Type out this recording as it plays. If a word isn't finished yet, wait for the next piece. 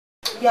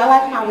Y'all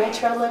like my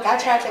retro look? I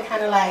tried to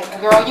kind of like.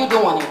 Girl, you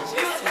doing it.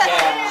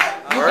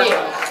 Yeah. You did.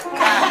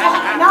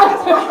 No.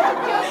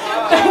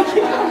 Thank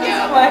you.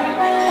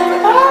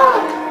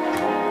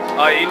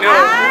 Oh, you knew it.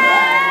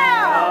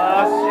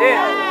 Oh, shit.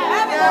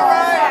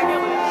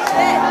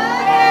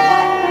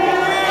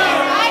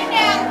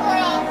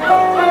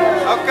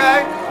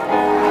 Okay.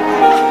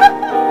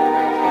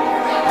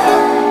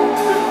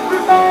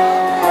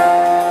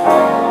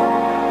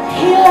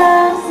 He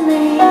loves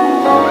me,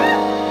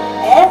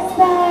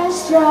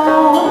 especial,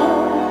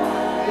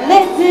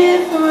 lit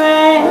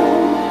different,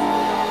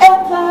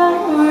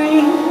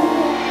 every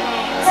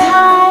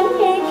time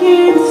he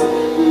keeps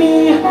me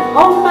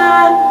on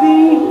my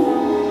feet,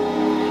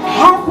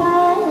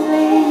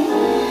 happily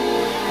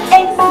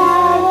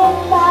excited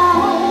by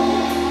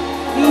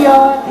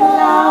your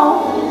clown,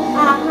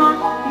 your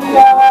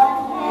hair,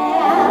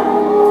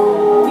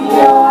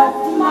 your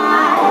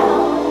smile,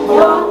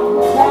 your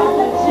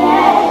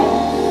intelligence.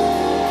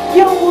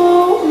 You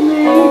woo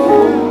me,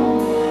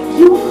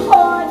 you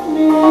caught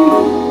me,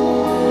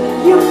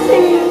 you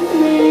tease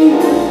me,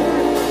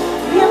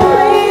 you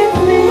please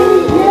me,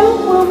 you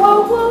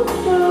woo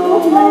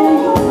me,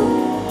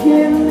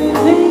 give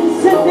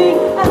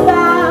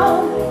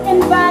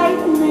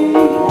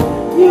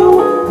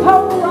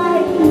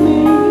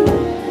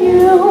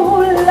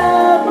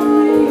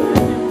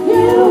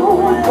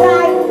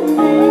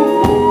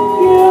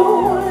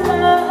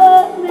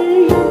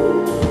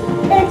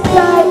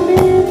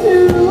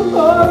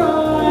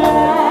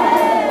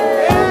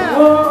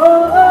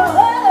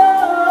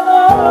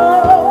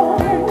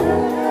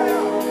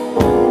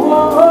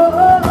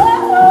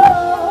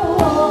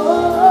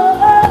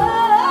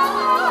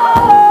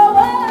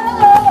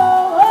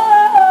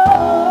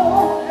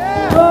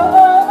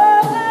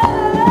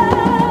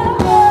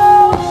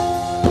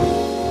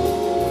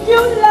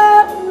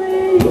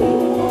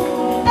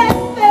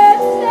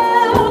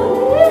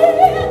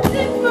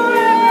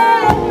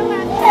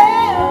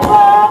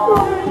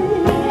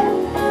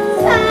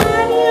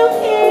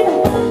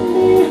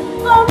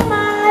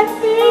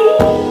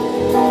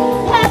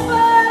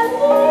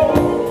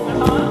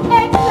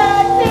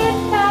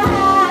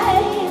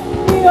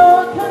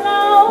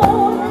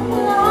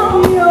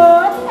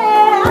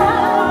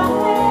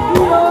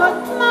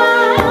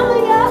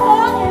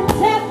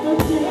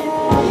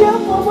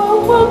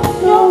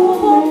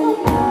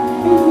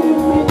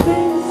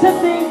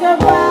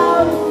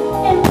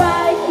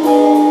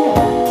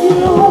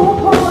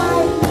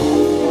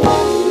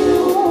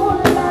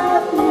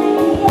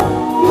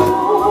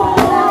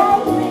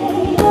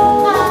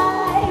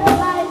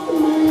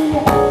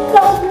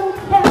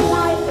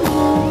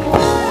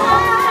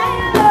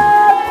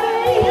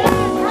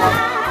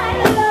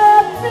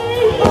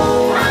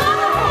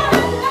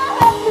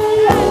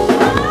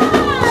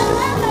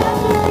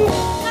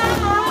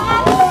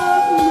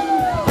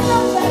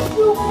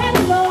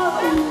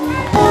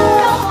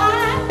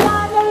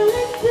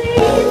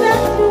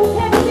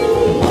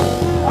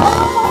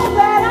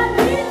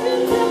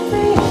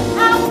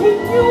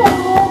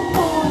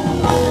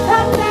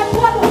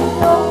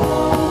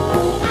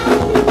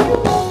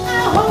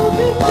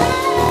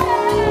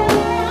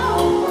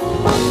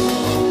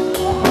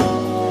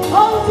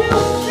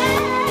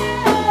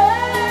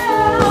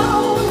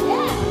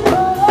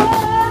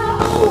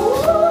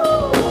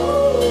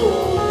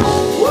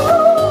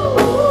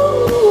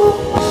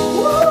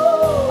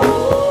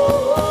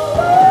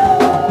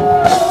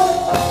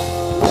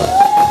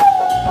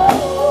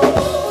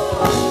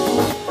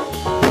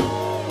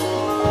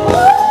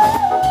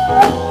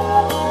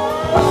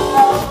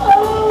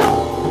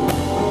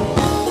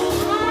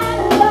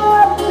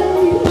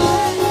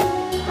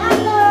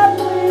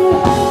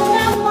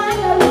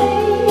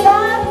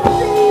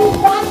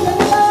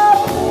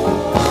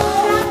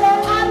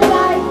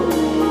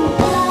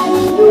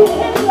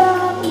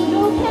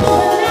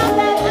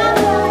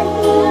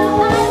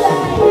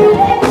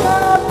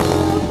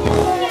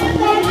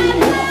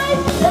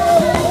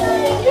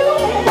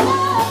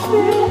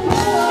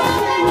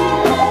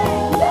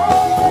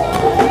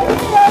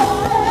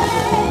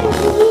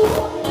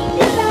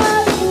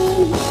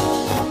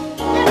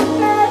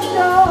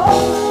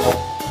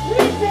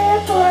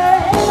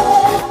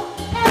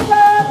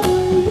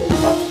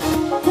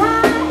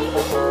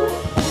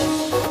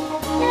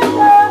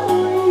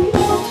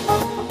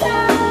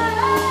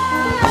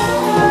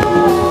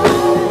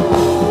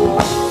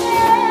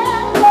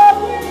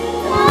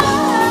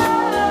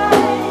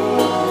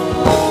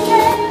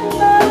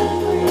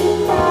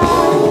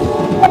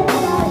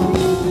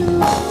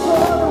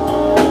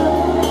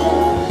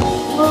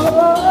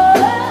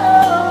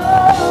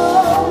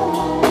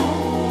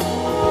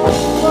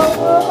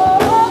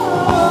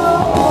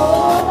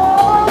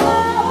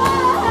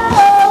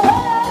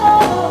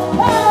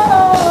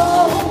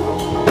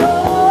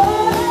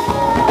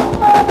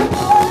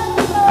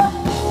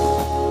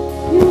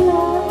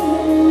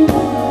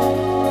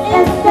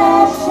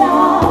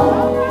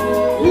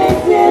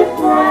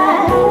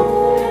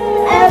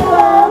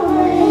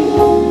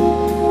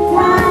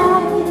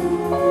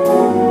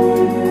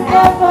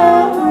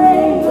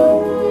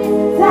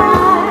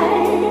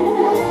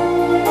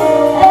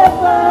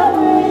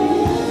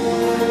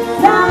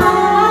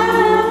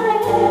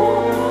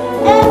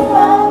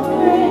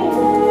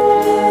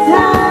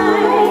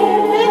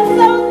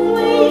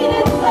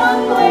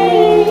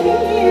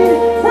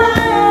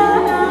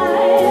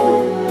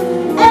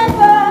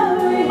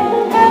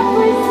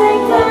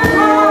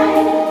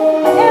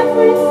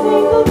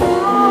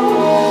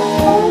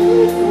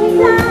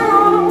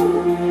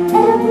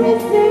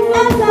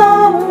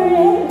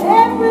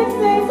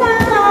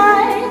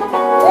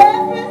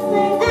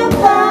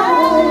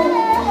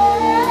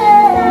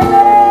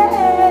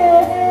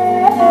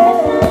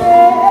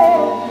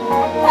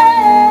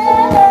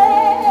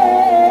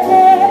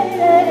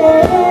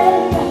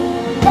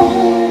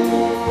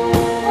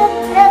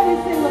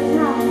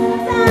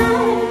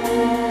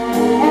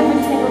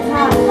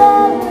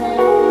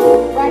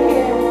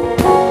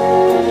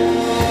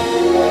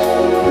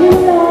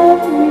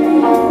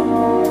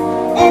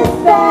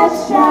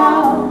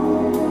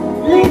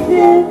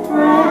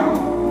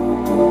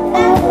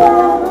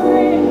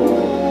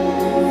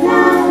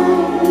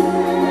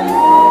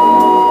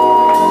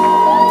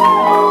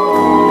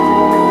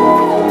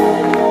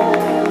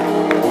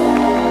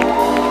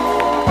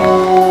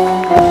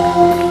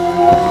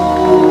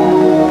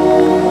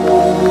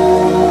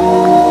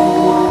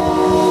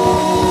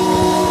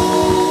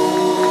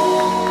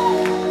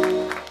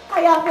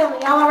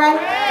feeling? Y'all all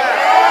right?